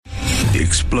the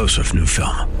explosive new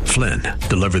film, Flynn,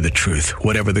 deliver the truth,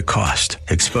 whatever the cost,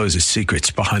 exposes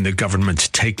secrets behind the government's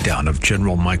takedown of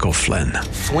General Michael Flynn.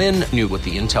 Flynn knew what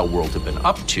the intel world had been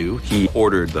up to. He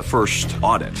ordered the first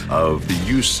audit of the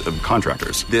use of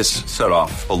contractors. This set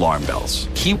off alarm bells.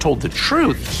 He told the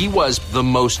truth. He was the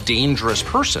most dangerous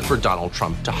person for Donald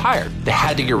Trump to hire. They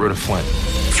had to get rid of Flynn.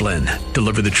 Flynn,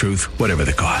 deliver the truth, whatever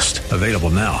the cost. Available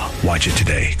now. Watch it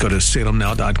today. Go to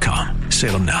salemnow.com.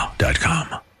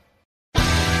 salemnow.com.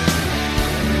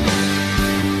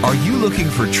 Are you looking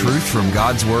for truth from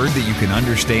God's Word that you can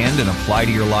understand and apply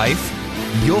to your life?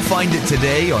 You'll find it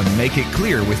today on Make It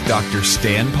Clear with Dr.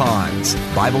 Stan Ponz,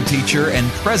 Bible teacher and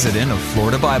president of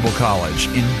Florida Bible College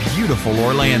in beautiful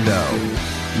Orlando.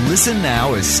 Listen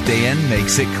now as Stan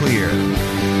makes it clear.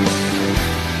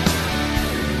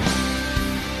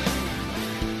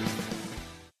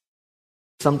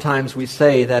 Sometimes we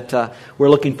say that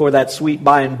we're looking for that sweet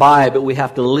by and by, but we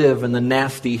have to live in the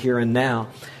nasty here and now.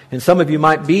 And some of you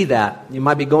might be that. You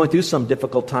might be going through some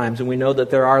difficult times, and we know that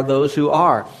there are those who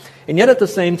are. And yet at the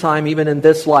same time, even in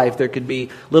this life, there could be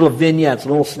little vignettes,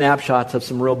 little snapshots of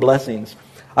some real blessings.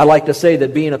 I like to say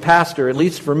that being a pastor, at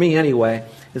least for me anyway,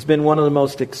 has been one of the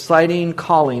most exciting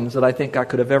callings that I think I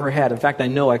could have ever had. In fact, I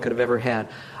know I could have ever had.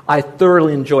 I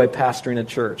thoroughly enjoy pastoring a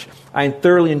church. I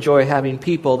thoroughly enjoy having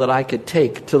people that I could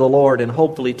take to the Lord and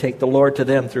hopefully take the Lord to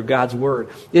them through God's Word.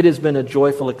 It has been a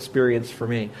joyful experience for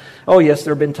me. Oh yes,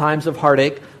 there have been times of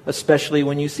heartache, especially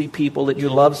when you see people that you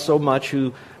love so much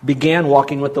who began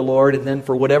walking with the Lord and then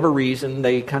for whatever reason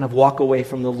they kind of walk away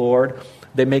from the Lord.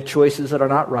 They make choices that are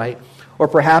not right. Or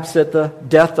perhaps at the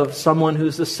death of someone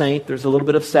who's a saint, there's a little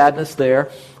bit of sadness there.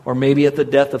 Or maybe at the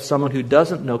death of someone who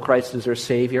doesn't know Christ as their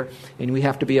Savior, and we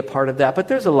have to be a part of that. But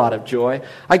there's a lot of joy.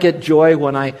 I get joy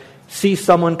when I see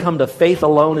someone come to faith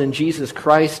alone in Jesus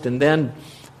Christ, and then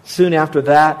soon after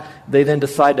that, they then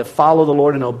decide to follow the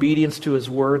Lord in obedience to His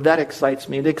Word. That excites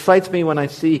me. It excites me when I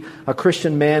see a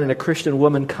Christian man and a Christian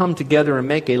woman come together and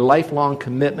make a lifelong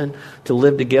commitment to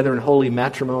live together in holy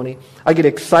matrimony. I get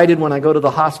excited when I go to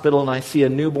the hospital and I see a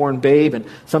newborn babe, and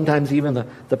sometimes even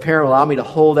the parent will allow me to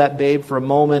hold that babe for a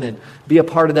moment and be a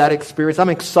part of that experience. I'm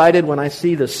excited when I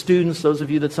see the students, those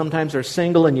of you that sometimes are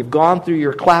single and you've gone through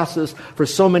your classes for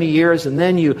so many years, and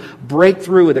then you break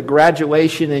through with a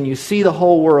graduation and you see the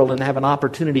whole world and have an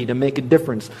opportunity to make a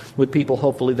difference with people,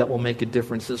 hopefully, that will make a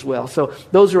difference as well. So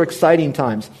those are exciting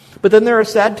times. But then there are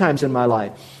sad times in my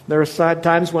life. There are sad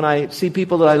times when I see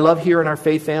people that I love here in our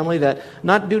faith family that,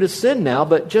 not due to sin now,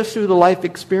 but just through the life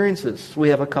experiences. We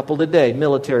have a couple today,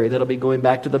 military, that'll be going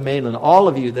back to the mainland. All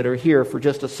of you that are here for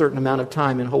just a certain amount of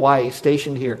time in Hawaii,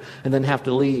 stationed here, and then have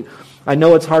to leave. I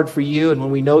know it's hard for you, and when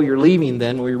we know you're leaving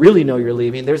then, when we really know you're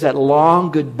leaving, there's that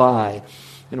long goodbye.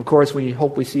 And of course, we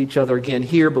hope we see each other again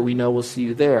here, but we know we'll see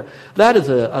you there. That is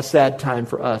a sad time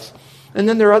for us. And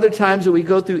then there are other times that we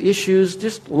go through issues,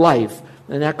 just life,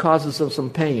 and that causes us some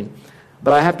pain.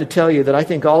 But I have to tell you that I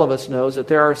think all of us knows that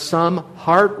there are some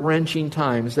heart-wrenching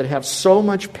times that have so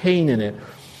much pain in it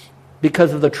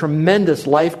because of the tremendous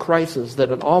life crisis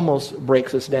that it almost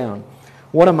breaks us down.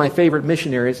 One of my favorite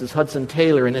missionaries is Hudson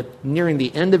Taylor, and nearing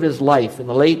the end of his life in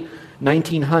the late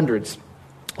 1900s,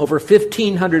 over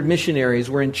 1,500 missionaries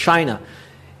were in China,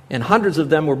 and hundreds of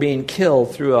them were being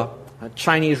killed through a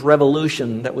Chinese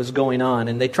revolution that was going on.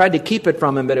 And they tried to keep it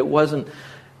from him, but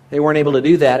they weren't able to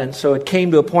do that. And so it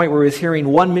came to a point where he was hearing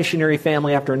one missionary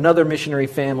family after another missionary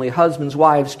family, husbands,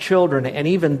 wives, children, and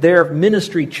even their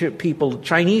ministry people,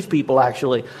 Chinese people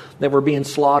actually, that were being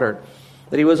slaughtered.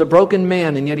 That he was a broken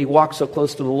man, and yet he walked so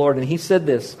close to the Lord. And he said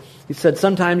this. He said,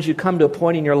 sometimes you come to a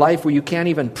point in your life where you can't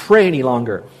even pray any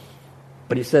longer.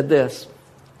 But he said this,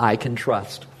 I can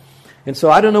trust. And so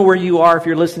I don't know where you are, if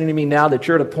you're listening to me now, that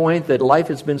you're at a point that life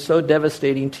has been so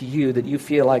devastating to you that you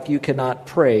feel like you cannot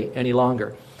pray any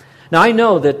longer. Now I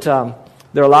know that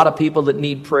there are a lot of people that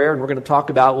need prayer, and we're going to talk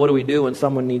about what do we do when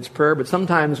someone needs prayer, but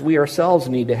sometimes we ourselves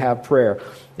need to have prayer.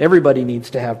 Everybody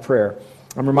needs to have prayer.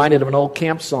 I'm reminded of an old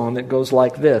camp song that goes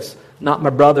like this. Not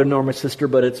my brother nor my sister,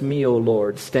 but it's me, O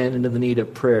Lord, standing in the need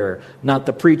of prayer. Not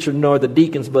the preacher nor the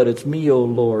deacons, but it's me, O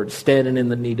Lord, standing in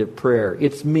the need of prayer.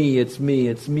 It's me, it's me,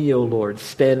 it's me, O Lord,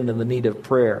 standing in the need of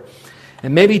prayer.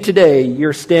 And maybe today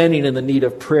you're standing in the need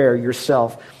of prayer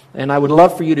yourself. And I would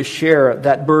love for you to share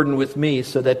that burden with me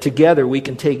so that together we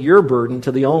can take your burden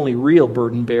to the only real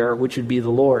burden bearer, which would be the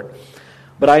Lord.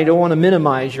 But I don't want to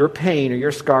minimize your pain or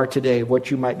your scar today, what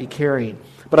you might be carrying.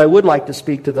 But I would like to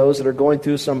speak to those that are going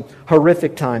through some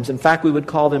horrific times. In fact, we would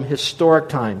call them historic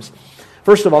times.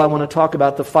 First of all, I want to talk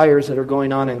about the fires that are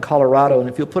going on in Colorado. And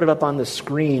if you'll put it up on the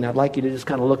screen, I'd like you to just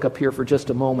kind of look up here for just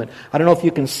a moment. I don't know if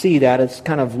you can see that. It's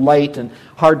kind of light and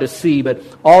hard to see, but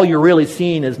all you're really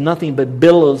seeing is nothing but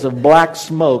billows of black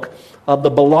smoke of the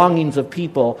belongings of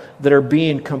people that are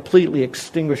being completely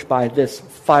extinguished by this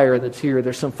fire that's here.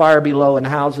 There's some fire below in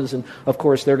houses, and of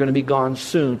course they're going to be gone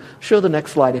soon. Show the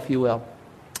next slide, if you will.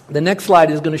 The next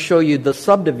slide is going to show you the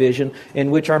subdivision in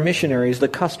which our missionaries, the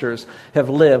Custers, have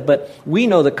lived. But we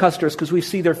know the Custers because we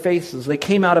see their faces. They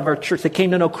came out of our church. They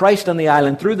came to know Christ on the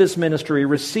island through this ministry,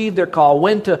 received their call,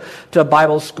 went to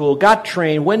Bible school, got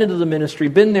trained, went into the ministry,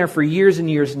 been there for years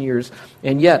and years and years,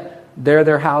 and yet there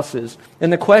their house is.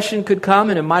 And the question could come,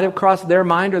 and it might have crossed their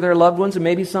mind or their loved ones, and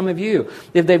maybe some of you.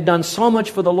 If they've done so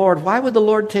much for the Lord, why would the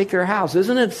Lord take their house?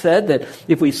 Isn't it said that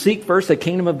if we seek first the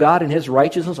kingdom of God and His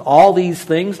righteousness, all these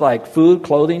things like food,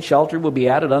 clothing, shelter will be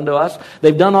added unto us?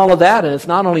 They've done all of that, and it's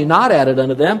not only not added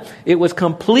unto them, it was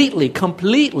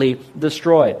completely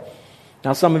destroyed.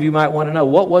 Now, some of you might want to know,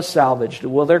 what was salvaged?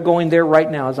 Well, they're going there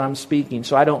right now as I'm speaking,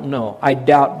 so I don't know. I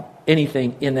doubt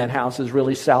anything in that house is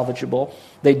really salvageable.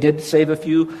 They did save a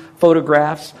few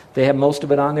photographs. They have most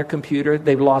of it on their computer.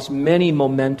 They've lost many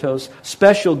mementos,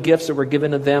 special gifts that were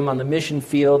given to them on the mission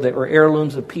field that were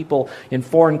heirlooms of people in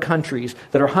foreign countries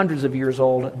that are hundreds of years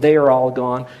old. They are all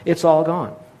gone. It's all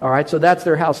gone. All right, so that's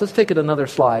their house. Let's take it another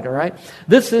slide, all right?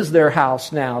 This is their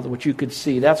house now, which you could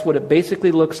see. That's what it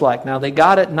basically looks like. Now, they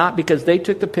got it not because they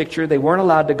took the picture. They weren't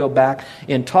allowed to go back.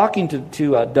 In talking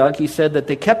to Doug, he said that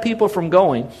they kept people from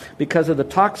going because of the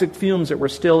toxic fumes that were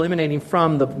still emanating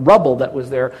from the rubble that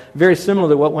was there, very similar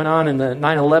to what went on in the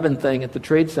 9/11 thing at the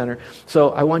Trade Center.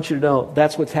 So I want you to know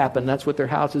that's what's happened. That's what their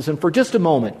house is. And for just a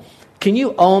moment, can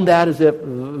you own that as if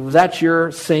that's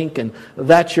your sink and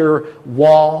that's your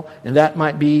wall and that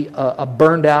might be a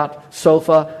burned out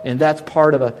sofa and that's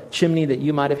part of a chimney that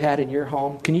you might have had in your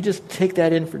home? Can you just take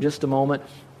that in for just a moment?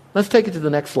 Let's take it to the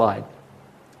next slide.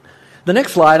 The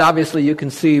next slide, obviously, you can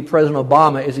see President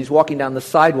Obama as he's walking down the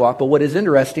sidewalk, but what is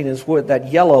interesting is what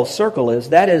that yellow circle is.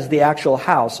 That is the actual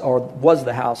house, or was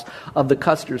the house, of the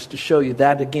Custers, to show you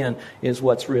that, again, is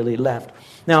what's really left.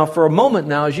 Now, for a moment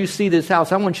now, as you see this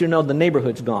house, I want you to know the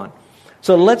neighborhood's gone.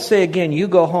 So let's say, again, you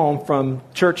go home from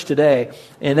church today,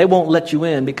 and they won't let you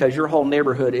in because your whole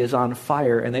neighborhood is on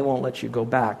fire, and they won't let you go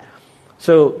back.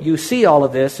 So you see all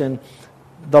of this, and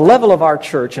the level of our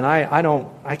church, and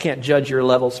I can't judge your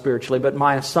level spiritually, but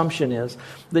my assumption is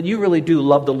that you really do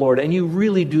love the Lord and you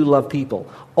really do love people.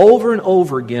 Over and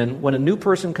over again, when a new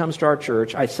person comes to our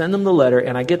church, I send them the letter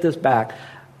and I get this back,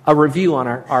 a review on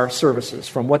our services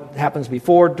from what happens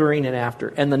before, during, and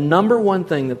after. And the number one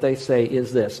thing that they say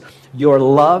is this: your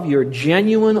love, your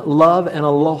genuine love and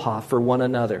aloha for one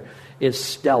another is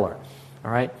stellar. All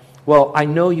right? Well, I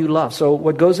know you love. So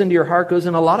what goes into your heart goes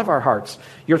in a lot of our hearts.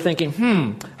 You're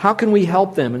thinking, how can we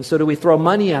help them? And so do we throw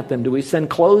money at them? Do we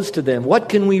send clothes to them? What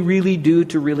can we really do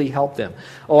to really help them?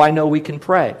 Oh, I know we can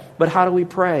pray. But how do we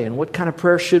pray? And what kind of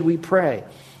prayer should we pray?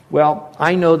 Well,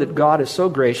 I know that God is so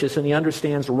gracious and He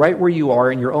understands right where you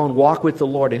are in your own walk with the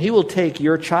Lord. And He will take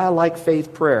your childlike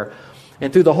faith prayer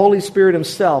and through the Holy Spirit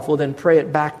Himself will then pray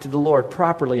it back to the Lord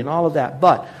properly and all of that.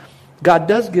 But God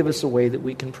does give us a way that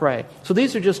we can pray. So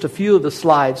these are just a few of the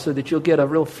slides so that you'll get a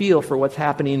real feel for what's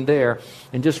happening there.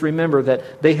 And just remember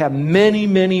that they have many,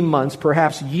 many months,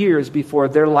 perhaps years, before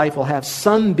their life will have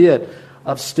some bit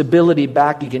of stability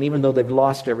back again, even though they've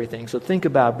lost everything. So think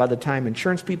about by the time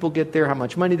insurance people get there, how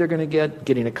much money they're going to get,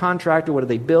 getting a contractor, what do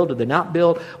they build, do they not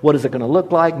build, what is it going to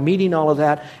look like, meeting all of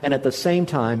that, and at the same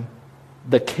time,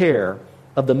 the care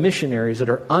of the missionaries that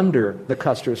are under the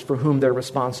Custers for whom they're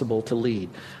responsible to lead.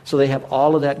 So they have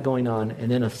all of that going on.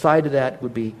 And then aside to that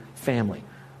would be family.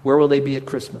 Where will they be at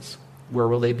Christmas? Where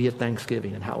will they be at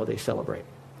Thanksgiving? And how will they celebrate?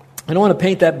 I don't want to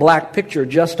paint that black picture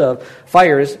just of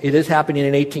fires. It is happening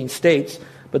in 18 states.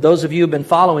 But those of you who have been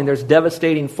following, there's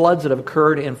devastating floods that have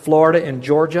occurred in Florida and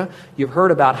Georgia. You've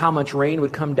heard about how much rain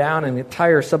would come down and the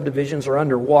entire subdivisions are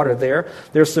underwater there.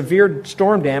 There's severe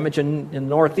storm damage in the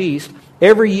Northeast.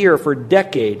 Every year for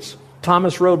decades,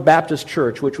 Thomas Road Baptist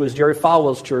Church, which was Jerry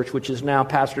Falwell's church, which is now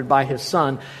pastored by his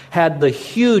son, had the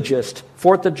hugest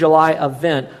 4th of July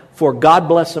event for God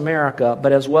Bless America,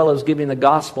 but as well as giving the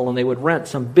gospel, and they would rent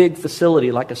some big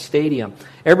facility like a stadium.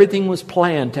 Everything was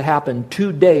planned to happen.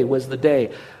 Today was the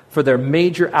day for their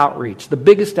major outreach, the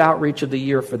biggest outreach of the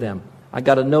year for them. I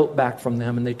got a note back from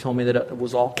them, and they told me that it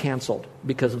was all canceled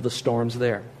because of the storms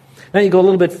there. Now you go a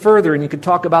little bit further, and you could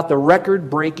talk about the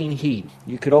record-breaking heat.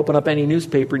 You could open up any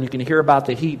newspaper, and you can hear about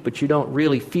the heat, but you don't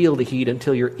really feel the heat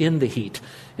until you're in the heat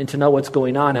and to know what's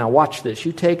going on. Now watch this.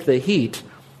 You take the heat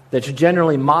that's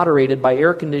generally moderated by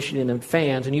air conditioning and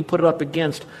fans, and you put it up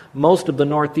against most of the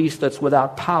Northeast that's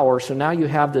without power, so now you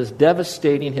have this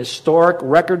devastating, historic,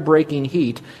 record-breaking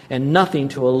heat and nothing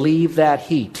to alleviate that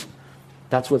heat.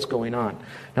 That's what's going on.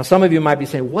 Now, some of you might be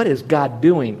saying, what is God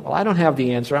doing? Well, I don't have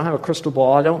the answer. I don't have a crystal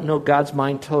ball. I don't know God's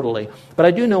mind totally. But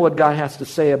I do know what God has to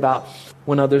say about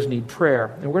when others need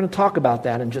prayer. And we're going to talk about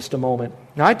that in just a moment.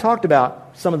 Now, I talked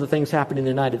about some of the things happening in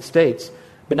the United States,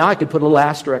 but now I could put a little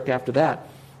asterisk after that.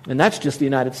 And that's just the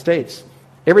United States.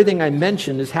 Everything I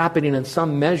mentioned is happening in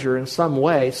some measure, in some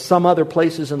way, some other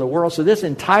places in the world. So this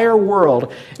entire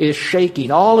world is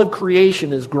shaking. All of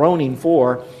creation is groaning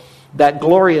for that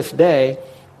glorious day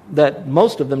that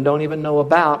most of them don't even know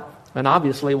about and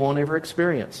obviously won't ever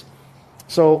experience.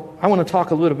 So I want to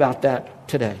talk a little about that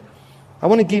today. I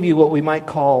want to give you what we might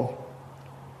call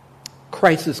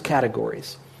crisis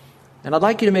categories. And I'd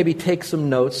like you to maybe take some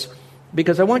notes,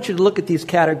 because I want you to look at these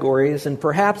categories and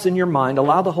perhaps in your mind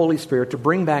allow the Holy Spirit to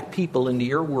bring back people into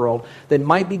your world that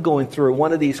might be going through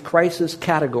one of these crisis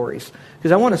categories.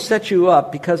 Because I want to set you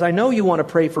up, because I know you want to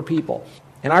pray for people.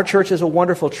 And our church is a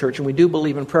wonderful church, and we do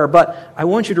believe in prayer. But I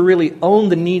want you to really own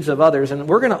the needs of others. And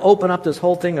we're going to open up this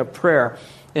whole thing of prayer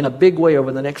in a big way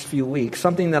over the next few weeks.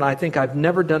 Something that I think I've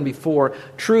never done before.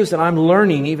 Truths that I'm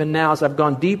learning even now as I've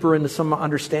gone deeper into some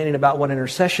understanding about what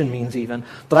intercession means even.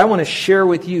 But I want to share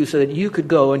with you so that you could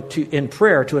go in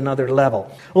prayer to another level.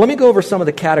 Well, let me go over some of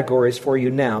the categories for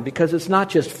you now, because it's not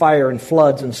just fire and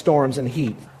floods and storms and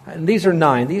heat. And these are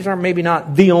 9. These are maybe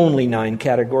not the only 9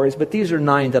 categories, but these are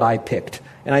 9 that I picked.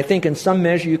 And I think in some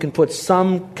measure you can put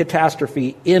some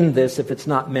catastrophe in this if it's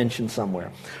not mentioned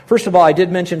somewhere. First of all, I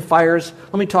did mention fires.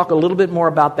 Let me talk a little bit more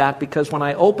about that, because when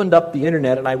I opened up the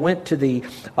internet and I went to the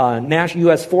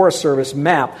U.S. Forest Service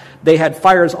map, they had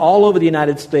fires all over the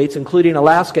United States, including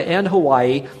Alaska and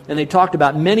Hawaii, and they talked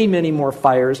about many, many more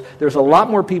fires. There's a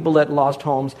lot more people that lost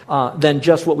homes than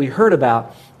just what we heard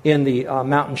about in the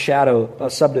Mountain Shadow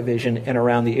subdivision and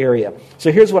around the area.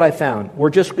 So here's what I found.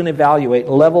 We're just going to evaluate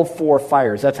level 4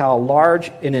 fires. That's how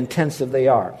large and intensive they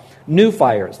are. New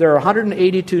fires. There are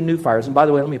 182 new fires. And by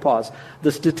the way, let me pause.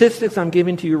 The statistics I'm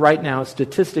giving to you right now are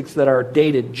statistics that are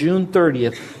dated June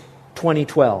 30th,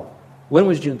 2012. When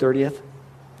was June 30th?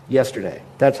 Yesterday.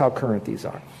 That's how current these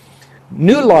are.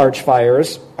 New large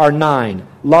fires are 9.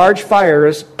 Large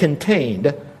fires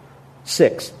contained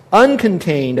 6.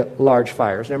 Uncontained large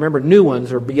fires. Now remember, new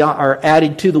ones are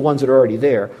added to the ones that are already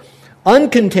there.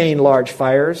 Uncontained large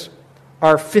fires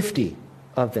are 50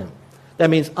 of them. That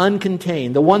means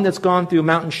uncontained. The one that's gone through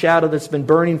Mountain Shadow that's been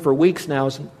burning for weeks now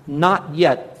is not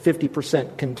yet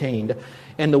 50% contained.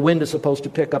 And the wind is supposed to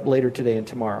pick up later today and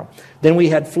tomorrow. Then we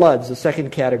had floods, the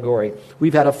second category.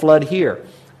 We've had a flood here.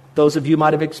 Those of you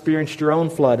might have experienced your own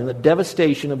flood and the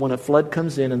devastation of when a flood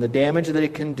comes in and the damage that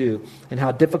it can do and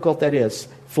how difficult that is.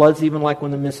 Floods even like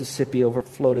when the Mississippi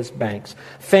overflowed its banks.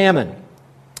 Famine.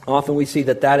 Often we see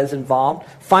that is involved.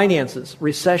 Finances,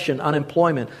 recession,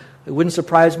 unemployment. It wouldn't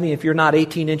surprise me if you're not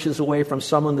 18 inches away from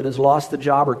someone that has lost the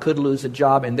job or could lose a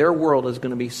job, and their world is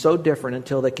going to be so different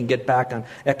until they can get back on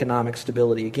economic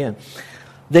stability again.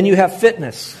 Then you have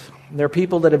fitness. There are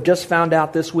people that have just found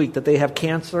out this week that they have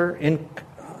cancer,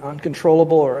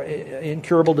 uncontrollable or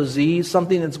incurable disease,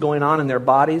 something that's going on in their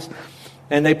bodies,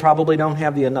 and they probably don't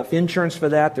have enough insurance for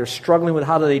that. They're struggling with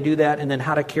how do they do that and then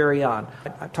how to carry on.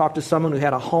 I talked to someone who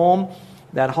had a home.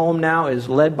 That home now is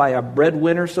led by a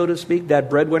breadwinner, so to speak. That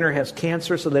breadwinner has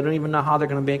cancer, so they don't even know how they're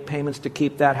going to make payments to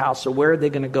keep that house. So where are they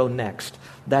going to go next?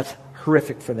 That's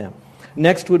horrific for them.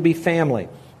 Next would be family.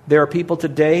 There are people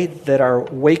today that are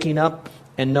waking up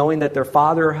and knowing that their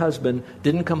father or husband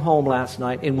didn't come home last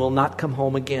night and will not come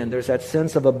home again. There's that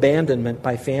sense of abandonment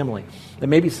by family. And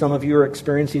maybe some of you are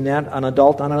experiencing that an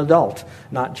adult on an adult,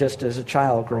 not just as a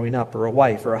child growing up or a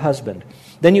wife or a husband.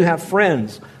 Then you have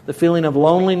friends, the feeling of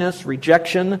loneliness,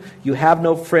 rejection. You have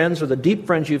no friends, or the deep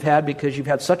friends you've had because you've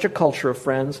had such a culture of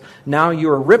friends. Now you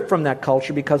are ripped from that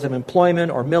culture because of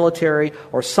employment or military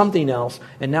or something else,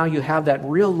 and now you have that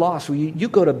real loss where you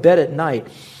go to bed at night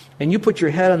and you put your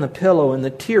head on the pillow and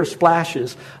the tear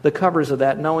splashes the covers of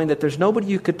that, knowing that there's nobody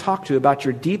you could talk to about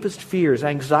your deepest fears,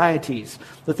 anxieties,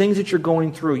 the things that you're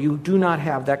going through. You do not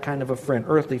have that kind of a friend,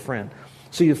 earthly friend.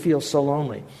 So you feel so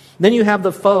lonely. Then you have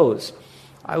the foes.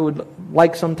 I would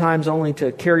like sometimes only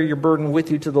to carry your burden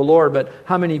with you to the Lord, but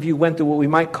how many of you went through what we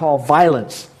might call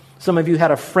violence? Some of you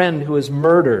had a friend who was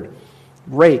murdered,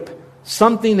 rape,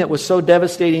 something that was so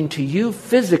devastating to you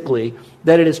physically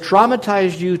that it has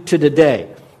traumatized you to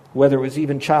today, whether it was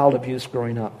even child abuse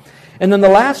growing up. And then the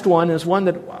last one is one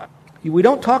that we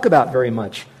don't talk about very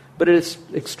much, but it is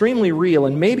extremely real,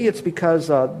 and maybe it's because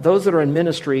those that are in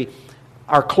ministry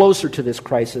are closer to this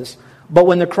crisis. But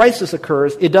when the crisis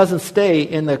occurs, it doesn't stay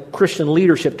in the Christian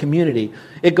leadership community.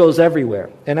 It goes everywhere.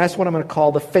 And that's what I'm going to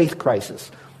call the faith crisis.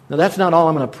 Now, that's not all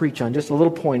I'm going to preach on, just a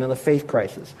little point on the faith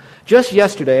crisis. Just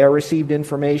yesterday, I received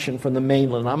information from the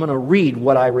mainland. I'm going to read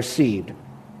what I received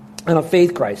on a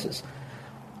faith crisis,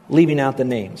 leaving out the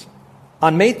names.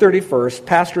 On May 31st,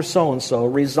 Pastor so-and-so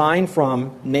resigned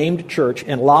from named church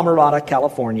in La Mirada,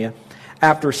 California,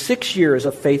 after 6 years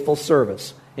of faithful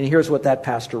service. And here's what that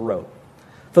pastor wrote.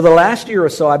 For the last year or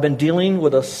so, I've been dealing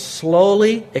with a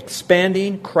slowly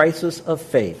expanding crisis of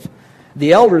faith.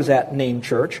 The elders at named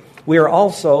church, we are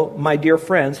also, my dear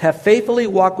friends, have faithfully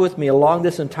walked with me along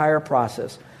this entire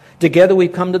process. Together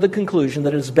we've come to the conclusion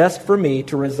that it is best for me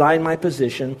to resign my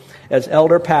position as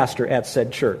elder pastor at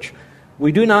said church.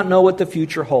 We do not know what the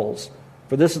future holds,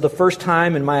 for this is the first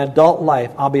time in my adult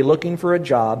life I'll be looking for a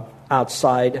job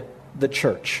outside the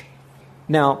church.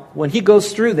 Now, when he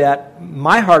goes through that,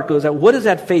 my heart goes out, what is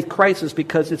that faith crisis?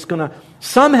 Because it's going to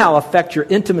somehow affect your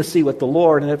intimacy with the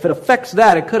Lord. And if it affects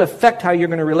that, it could affect how you're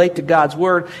going to relate to God's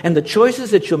Word and the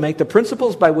choices that you'll make, the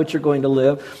principles by which you're going to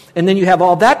live. And then you have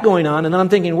all that going on. And then I'm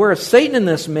thinking, where is Satan in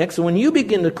this mix? And when you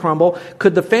begin to crumble,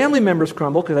 could the family members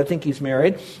crumble? Because I think he's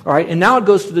married. All right. And now it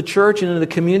goes to the church and into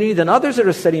the community. Then others that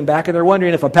are sitting back and they're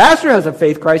wondering, if a pastor has a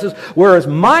faith crisis, where is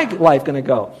my life going to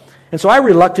go? And so I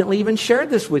reluctantly even shared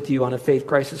this with you on a faith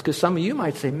crisis because some of you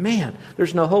might say, man,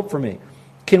 there's no hope for me.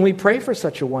 Can we pray for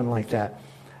such a one like that?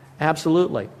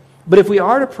 Absolutely. But if we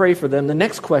are to pray for them, the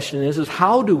next question is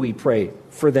how do we pray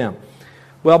for them?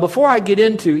 Well, before I get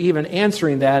into even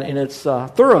answering that in its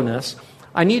thoroughness,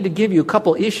 I need to give you a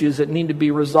couple issues that need to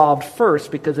be resolved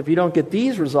first, because if you don't get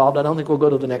these resolved, I don't think we'll go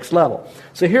to the next level.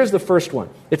 So here's the first one.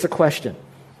 It's a question.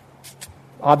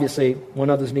 Obviously, when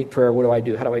others need prayer, what do I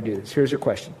do? How do I do this? Here's your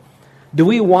question. Do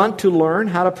we want to learn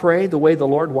how to pray the way the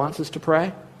Lord wants us to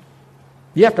pray?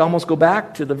 You have to almost go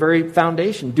back to the very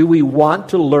foundation. Do we want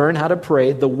to learn how to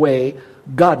pray the way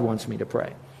God wants me to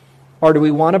pray? Or do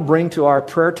we want to bring to our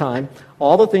prayer time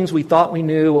all the things we thought we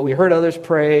knew, what we heard others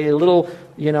pray, little,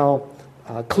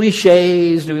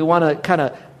 cliches? Do we want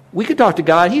to we could talk to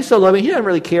God. He's so loving. He doesn't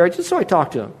really care. Just so I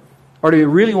talk to him. Or do we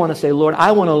really want to say, Lord,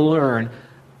 I want to learn.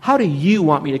 How do you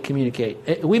want me to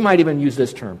communicate? We might even use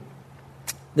this term.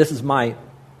 What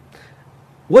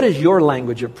is your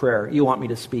language of prayer you want me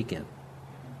to speak in?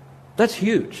 That's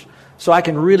huge. So I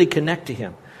can really connect to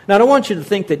him. Now, I don't want you to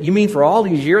think that, you mean for all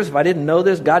these years, if I didn't know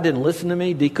this, God didn't listen to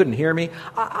me, he couldn't hear me?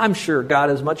 I'm sure God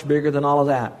is much bigger than all of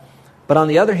that. But on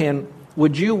the other hand,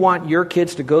 would you want your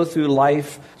kids to go through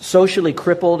life socially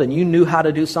crippled and you knew how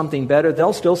to do something better?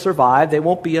 They'll still survive. They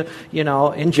won't be,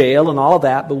 in jail and all of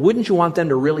that. But wouldn't you want them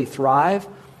to really thrive?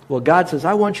 Well, God says,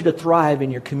 I want you to thrive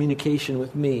in your communication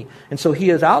with me. And so he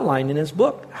has outlined in his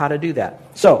book how to do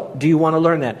that. So, do you want to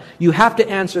learn that? You have to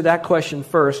answer that question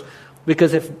first,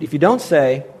 because if you don't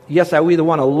say, yes, I either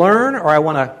want to learn or I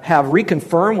want to have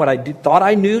reconfirm what I thought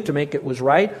I knew to make it was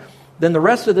right, then the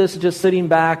rest of this is just sitting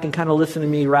back and kind of listening to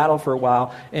me rattle for a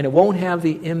while, and it won't have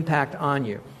the impact on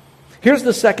you. Here's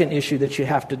the second issue that you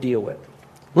have to deal with.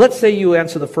 Let's say you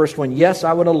answer the first one, yes,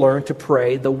 I want to learn to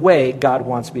pray the way God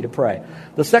wants me to pray.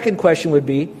 The second question would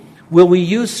be, will we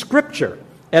use Scripture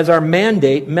as our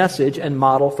mandate, message, and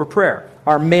model for prayer?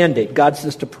 Our mandate, God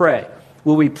says to pray.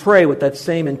 Will we pray with that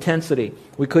same intensity?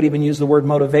 We could even use the word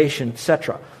motivation,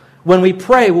 etc. When we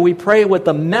pray, will we pray with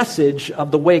the message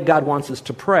of the way God wants us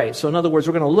to pray? So in other words,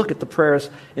 we're going to look at the prayers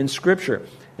in Scripture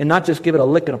and not just give it a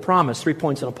lick and a promise, 3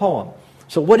 points in a poem.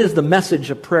 So what is the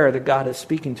message of prayer that God is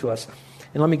speaking to us?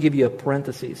 And let me give you a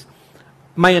parenthesis.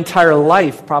 My entire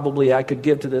life, probably, I could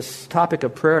give to this topic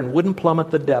of prayer and wouldn't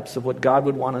plummet the depths of what God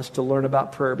would want us to learn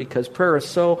about prayer, because prayer is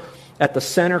so at the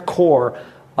center core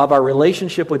of our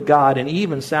relationship with God and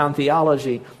even sound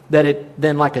theology that it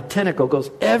then, like a tentacle,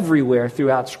 goes everywhere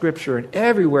throughout Scripture and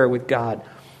everywhere with God,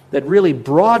 that really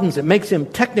broadens it, makes him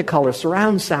technicolor,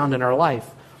 surround sound in our life.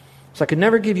 So I could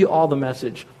never give you all the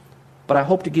message, but I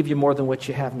hope to give you more than what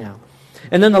you have now.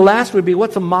 And then the last would be,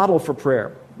 what's a model for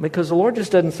prayer? Because the Lord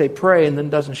just doesn't say pray and then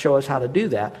doesn't show us how to do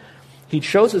that. He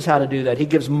shows us how to do that. He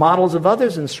gives models of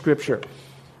others in Scripture.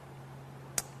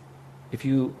 If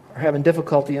you are having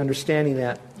difficulty understanding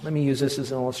that, let me use this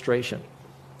as an illustration,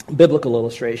 biblical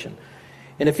illustration.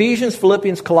 In Ephesians,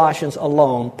 Philippians, Colossians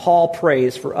alone, Paul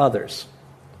prays for others.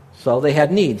 So they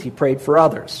had needs. He prayed for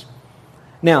others.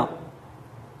 Now,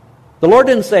 the Lord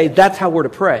didn't say that's how we're to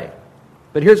pray.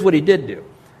 But here's what he did do.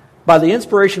 By the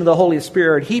inspiration of the Holy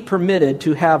Spirit, he permitted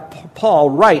to have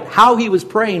Paul write how he was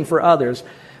praying for others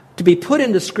to be put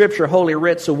into Scripture, Holy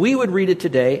Writ, so we would read it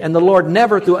today. And the Lord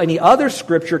never, through any other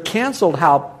Scripture, canceled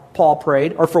how Paul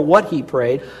prayed or for what he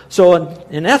prayed. So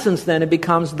in essence, then, it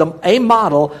becomes a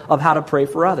model of how to pray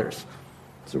for others.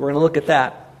 So we're going to look at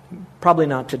that. Probably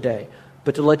not today,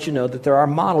 but to let you know that there are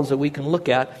models that we can look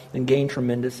at and gain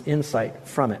tremendous insight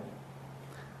from it.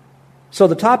 So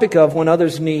the topic of when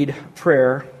others need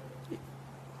prayer,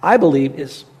 I believe,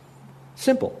 is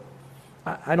simple.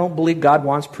 I don't believe God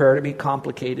wants prayer to be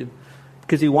complicated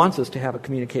because He wants us to have a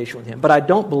communication with Him. But I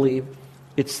don't believe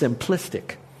it's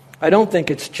simplistic. I don't think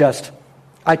it's just,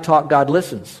 I talk, God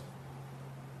listens.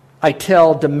 I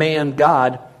demand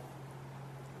God,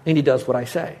 and He does what I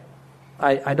say.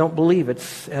 I don't believe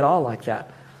it's at all like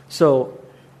that. So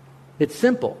it's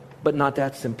simple, but not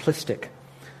that simplistic.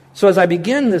 So as I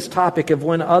begin this topic of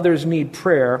when others need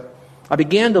prayer, I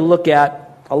began to look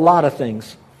at a lot of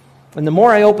things. And the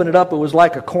more I opened it up, it was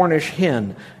like a Cornish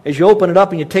hen. As you open it up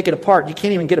and you take it apart, you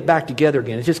can't even get it back together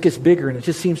again. It just gets bigger and it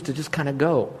just seems to just kind of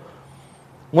go.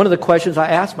 One of the questions I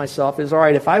asked myself is, all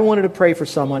right, if I wanted to pray for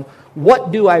someone,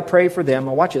 what do I pray for them?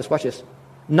 Well, watch this.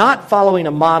 Not following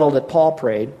a model that Paul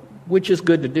prayed, which is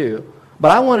good to do,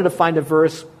 but I wanted to find a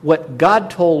verse, what God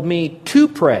told me to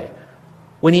pray.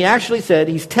 When He actually said,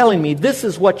 He's telling me, this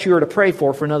is what you're to pray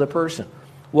for another person.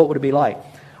 What would it be like?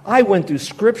 I went through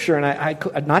Scripture, and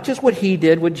I not just what He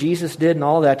did, what Jesus did and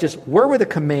all that, just where were the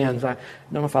commands? I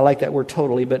don't know if I like that word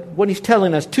totally, but when He's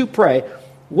telling us to pray,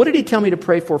 what did He tell me to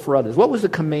pray for others? What was the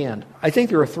command? I think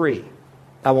there are 3.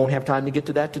 I won't have time to get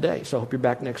to that today, so I hope you're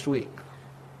back next week.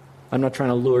 I'm not trying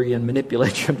to lure you and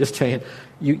manipulate you. I'm just saying,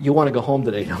 you want to go home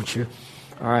today, don't you?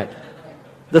 All right.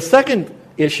 The second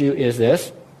issue is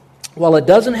this. While it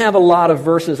doesn't have a lot of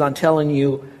verses on telling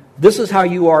you this is how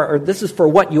you are, or this is for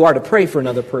what you are to pray for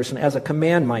another person, as a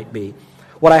command might be,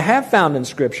 what I have found in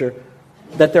Scripture,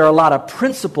 that there are a lot of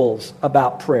principles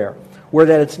about prayer, where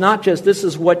that it's not just this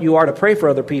is what you are to pray for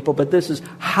other people, but this is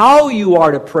how you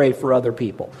are to pray for other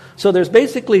people. So there's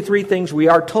basically 3 things we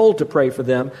are told to pray for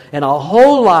them, and a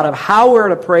whole lot of how we're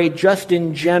to pray just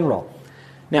in general.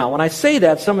 Now, when I say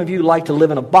that, some of you like to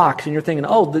live in a box, and you're thinking,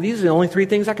 oh, these are the only 3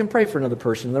 things I can pray for another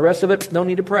person. The rest of it, don't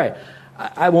need to pray.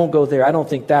 I won't go there. I don't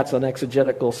think that's an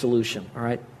exegetical solution, all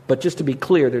right? But just to be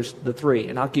clear, there's the 3,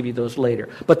 and I'll give you those later.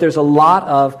 But there's a lot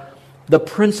of the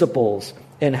principles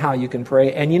in how you can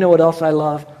pray. And you know what else I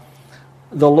love?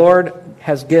 The Lord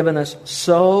has given us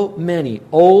so many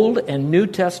Old and New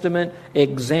Testament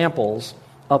examples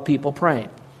of people praying.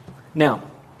 Now,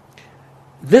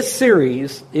 this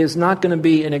series is not going to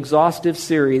be an exhaustive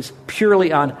series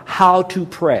purely on how to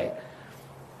pray.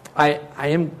 I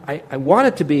want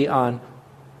it to be on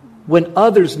when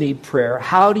others need prayer,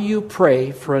 how do you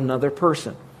pray for another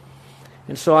person?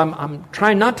 And so I'm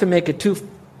trying not to make it too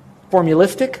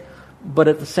formulistic, but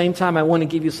at the same time I want to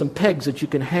give you some pegs that you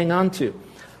can hang on to.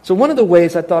 So one of the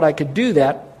ways I thought I could do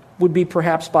that would be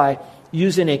perhaps by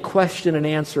using a question and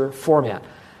answer format.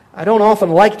 I don't often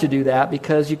like to do that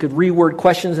because you could reword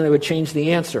questions and it would change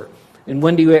the answer. And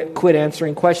when do you quit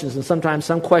answering questions? And sometimes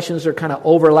some questions are kind of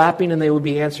overlapping and they would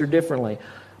be answered differently.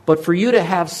 But for you to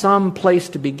have some place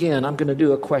to begin, I'm going to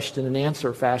do a question and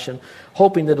answer fashion,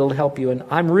 hoping that it'll help you. And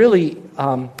I'm really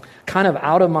kind of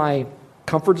out of my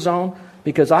comfort zone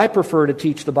because I prefer to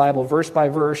teach the Bible verse by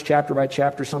verse, chapter by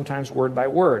chapter, sometimes word by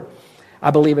word.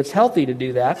 I believe it's healthy to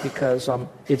do that because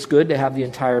it's good to have the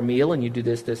entire meal and you do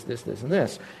this, and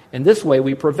this. And this way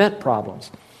we prevent problems.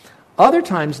 Other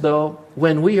times, though,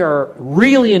 when we are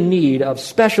really in need of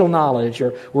special knowledge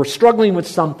or we're struggling with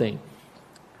something,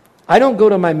 I don't go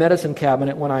to my medicine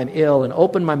cabinet when I'm ill and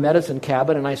open my medicine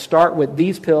cabinet and I start with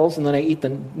these pills and then I eat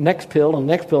the next pill and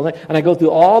the next pill and I go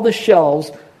through all the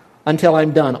shelves until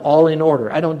I'm done, all in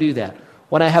order. I don't do that.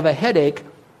 When I have a headache,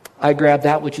 I grab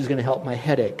that which is going to help my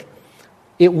headache.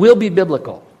 It will be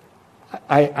biblical.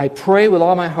 I pray with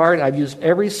all my heart. I've used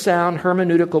every sound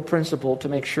hermeneutical principle to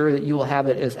make sure that you will have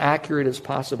it as accurate as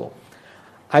possible.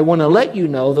 I want to let you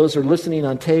know, those are listening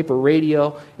on tape or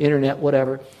radio, internet,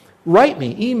 whatever, write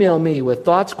me, email me with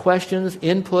thoughts, questions,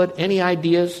 input, any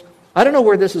ideas. I don't know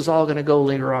where this is all going to go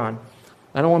later on.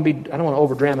 I don't want to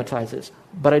over dramatize this,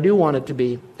 but I do want it to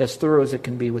be as thorough as it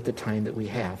can be with the time that we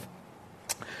have.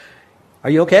 Are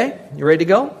you okay? You ready to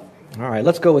go? All right,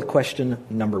 let's go with question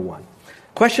number 1.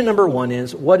 Question number 1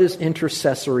 is, what is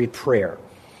intercessory prayer?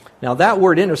 Now that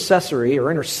word intercessory or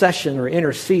intercession or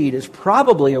intercede is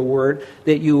probably a word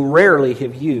that you rarely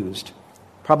have used.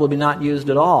 Probably not used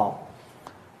at all.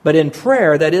 But in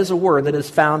prayer, that is a word that is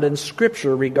found in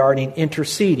Scripture regarding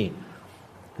interceding.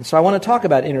 And so I want to talk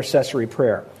about intercessory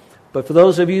prayer. But for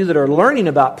those of you that are learning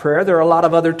about prayer, there are a lot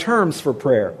of other terms for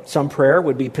prayer. Some prayer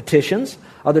would be petitions.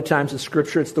 Other times in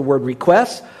Scripture, it's the word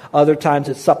requests. Other times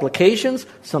it's supplications.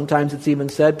 Sometimes it's even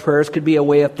said prayers could be a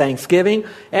way of thanksgiving.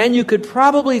 And you could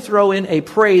probably throw in a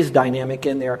praise dynamic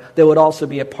in there that would also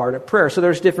be a part of prayer. So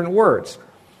there's different words.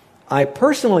 I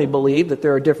personally believe that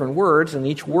there are different words, and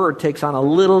each word takes on a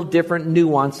little different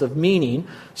nuance of meaning,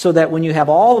 so that when you have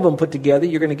all of them put together,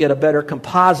 you're going to get a better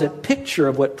composite picture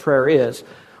of what prayer is.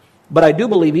 But I do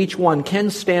believe each one can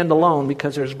stand alone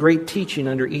because there's great teaching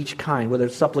under each kind, whether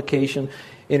it's supplication,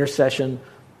 intercession,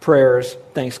 prayers,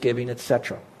 thanksgiving,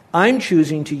 etc. I'm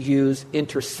choosing to use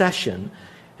intercession.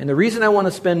 And the reason I want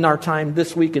to spend our time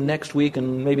this week and next week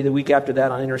and maybe the week after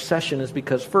that on intercession is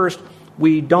because, first,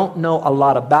 we don't know a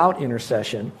lot about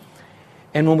intercession.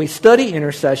 And when we study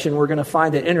intercession, we're going to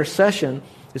find that intercession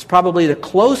is probably the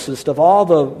closest of all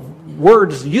the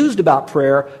words used about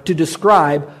prayer to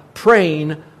describe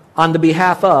praying on the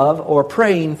behalf of or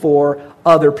praying for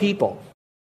other people.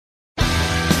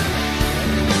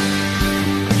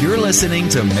 You're listening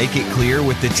to Make It Clear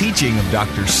with the teaching of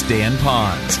Dr. Stan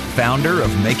Ponz, founder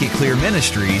of Make It Clear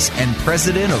Ministries and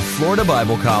president of Florida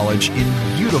Bible College in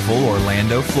beautiful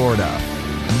Orlando, Florida.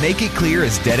 Make It Clear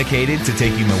is dedicated to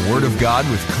taking the Word of God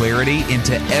with clarity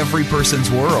into every person's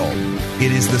world.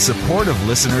 It is the support of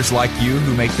listeners like you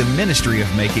who make the ministry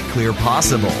of Make It Clear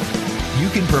possible. You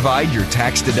can provide your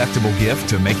tax-deductible gift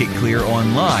to Make It Clear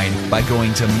online by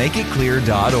going to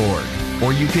makeitclear.org.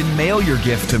 Or you can mail your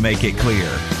gift to Make It Clear,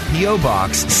 P.O.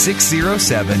 Box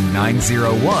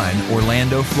 607901,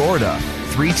 Orlando, Florida,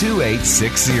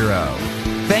 32860.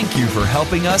 Thank you for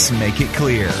helping us make it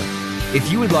clear.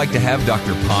 If you would like to have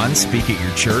Dr. Ponz speak at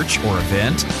your church or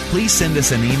event, please send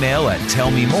us an email at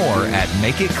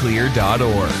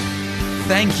tellmemore@makeitclear.org.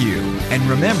 Thank you, and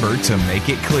remember to make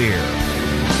it clear.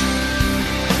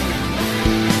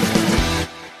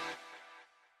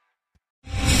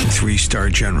 Three-star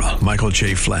General Michael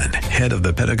J. Flynn, head of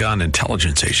the Pentagon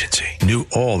Intelligence Agency, knew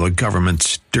all the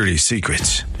government's dirty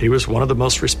secrets. He was one of the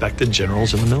most respected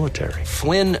generals in the military.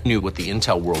 Flynn knew what the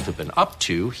intel world had been up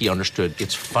to. He understood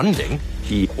its funding.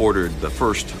 He ordered the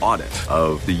first audit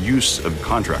of the use of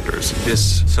contractors.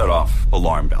 This set off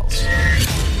alarm bells.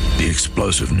 The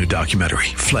explosive new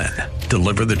documentary, Flynn,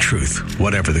 Deliver the Truth,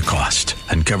 Whatever the Cost,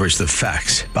 uncovers the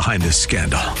facts behind this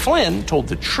scandal. Flynn told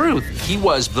the truth. He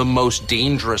was the most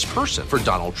dangerous person for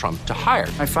Donald Trump to hire.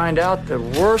 I find out the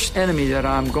worst enemy that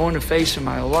I'm going to face in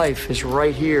my life is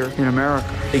right here in America.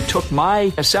 They took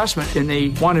my assessment and they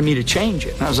wanted me to change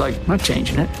it. And I was like, I'm not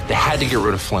changing it. They had to get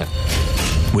rid of Flynn.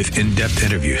 With in-depth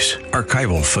interviews,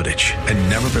 archival footage, and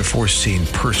never-before-seen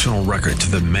personal records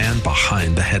of the man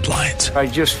behind the headlines. I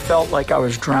just felt like I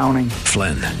was drowning.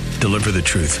 Flynn, Deliver the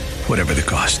Truth, Whatever the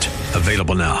Cost.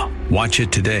 Available now. Watch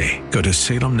it today. Go to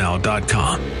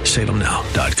salemnow.com.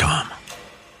 salemnow.com.